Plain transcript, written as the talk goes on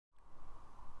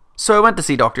So I went to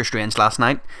see Doctor Strange last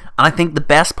night, and I think the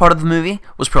best part of the movie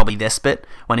was probably this bit,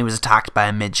 when he was attacked by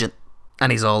a midget.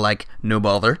 And he's all like, no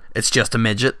bother, it's just a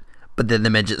midget. But then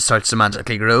the midget starts to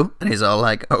magically grow, and he's all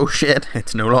like, oh shit,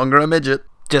 it's no longer a midget.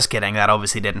 Just kidding, that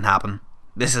obviously didn't happen.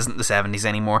 This isn't the 70s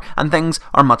anymore, and things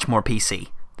are much more PC.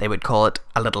 They would call it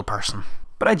a little person.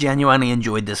 But I genuinely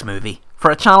enjoyed this movie. For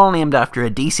a channel named after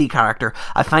a DC character,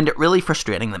 I find it really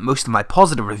frustrating that most of my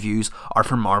positive reviews are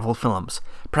for Marvel films.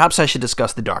 Perhaps I should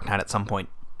discuss The Dark Knight at some point.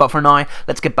 But for now,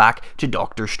 let's get back to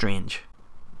Doctor Strange.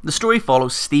 The story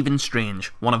follows Stephen Strange,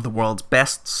 one of the world's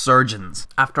best surgeons.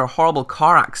 After a horrible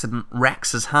car accident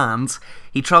wrecks his hands,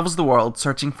 he travels the world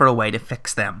searching for a way to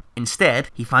fix them. Instead,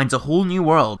 he finds a whole new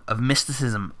world of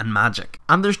mysticism and magic.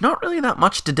 And there's not really that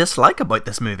much to dislike about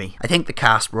this movie. I think the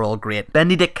cast were all great.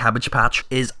 Benedict Cumberbatch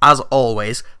is, as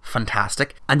always,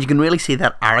 fantastic, and you can really see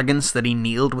that arrogance that he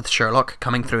nailed with Sherlock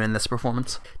coming through in this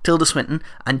performance. Tilda Swinton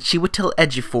and Chiwetel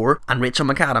Ejiofor and Rachel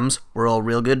McAdams were all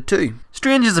real good too.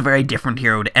 Strange is a very different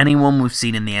hero to anyone we've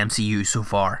seen in the MCU so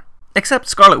far. Except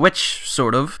Scarlet Witch,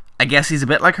 sort of. I guess he's a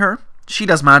bit like her. She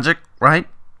does magic, right?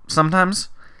 Sometimes.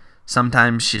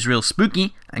 Sometimes she's real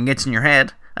spooky and gets in your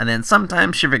head, and then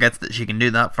sometimes she forgets that she can do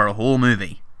that for a whole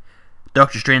movie.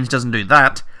 Doctor Strange doesn't do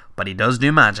that, but he does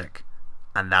do magic.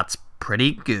 And that's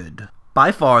pretty good.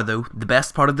 By far, though, the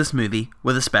best part of this movie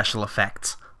were the special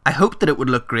effects. I hoped that it would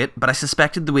look great, but I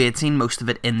suspected that we had seen most of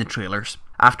it in the trailers.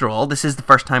 After all, this is the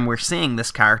first time we're seeing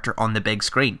this character on the big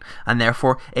screen, and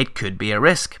therefore it could be a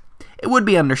risk. It would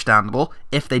be understandable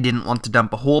if they didn't want to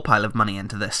dump a whole pile of money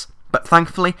into this, but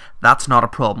thankfully that's not a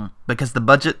problem, because the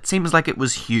budget seems like it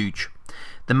was huge.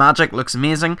 The magic looks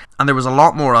amazing, and there was a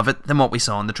lot more of it than what we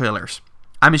saw in the trailers.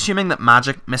 I'm assuming that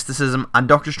magic, mysticism, and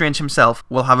Doctor Strange himself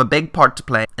will have a big part to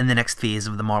play in the next phase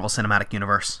of the Marvel Cinematic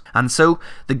Universe. And so,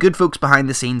 the good folks behind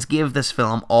the scenes gave this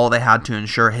film all they had to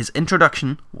ensure his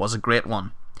introduction was a great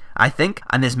one. I think,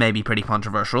 and this may be pretty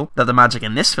controversial, that the magic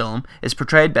in this film is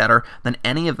portrayed better than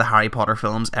any of the Harry Potter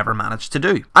films ever managed to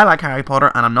do. I like Harry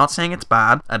Potter, and I'm not saying it's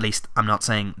bad, at least I'm not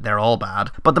saying they're all bad,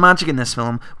 but the magic in this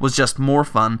film was just more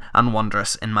fun and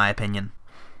wondrous in my opinion.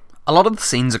 A lot of the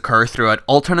scenes occur throughout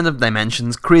alternative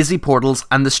dimensions, crazy portals,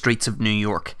 and the streets of New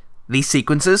York. These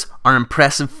sequences are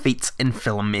impressive feats in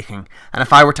filmmaking, and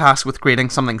if I were tasked with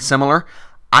creating something similar,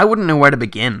 I wouldn't know where to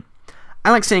begin. I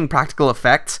like seeing practical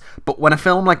effects, but when a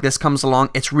film like this comes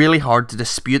along, it's really hard to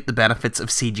dispute the benefits of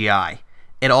CGI.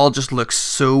 It all just looks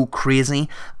so crazy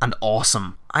and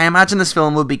awesome. I imagine this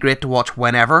film would be great to watch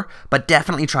whenever, but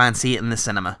definitely try and see it in the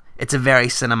cinema. It's a very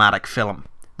cinematic film.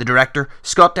 The director,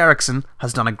 Scott Derrickson,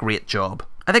 has done a great job.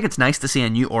 I think it's nice to see a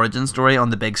new origin story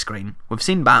on the big screen. We've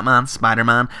seen Batman,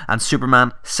 Spider-Man, and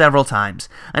Superman several times,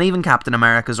 and even Captain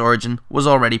America's origin was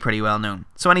already pretty well known.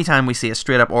 So anytime we see a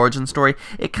straight up origin story,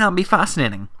 it can be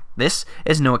fascinating. This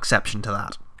is no exception to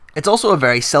that. It's also a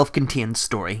very self-contained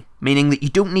story, meaning that you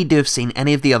don't need to have seen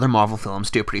any of the other Marvel films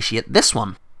to appreciate this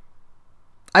one.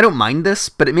 I don't mind this,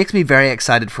 but it makes me very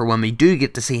excited for when we do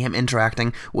get to see him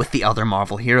interacting with the other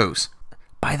Marvel heroes.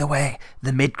 By the way,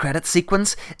 the mid-credits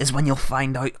sequence is when you'll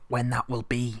find out when that will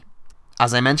be.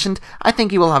 As I mentioned, I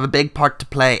think he will have a big part to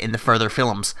play in the further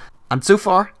films, and so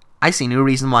far, I see no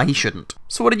reason why he shouldn't.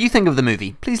 So what did you think of the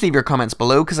movie? Please leave your comments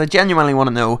below, because I genuinely want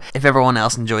to know if everyone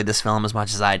else enjoyed this film as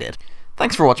much as I did.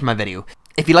 Thanks for watching my video.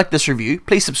 If you liked this review,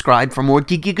 please subscribe for more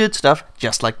geeky good stuff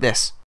just like this.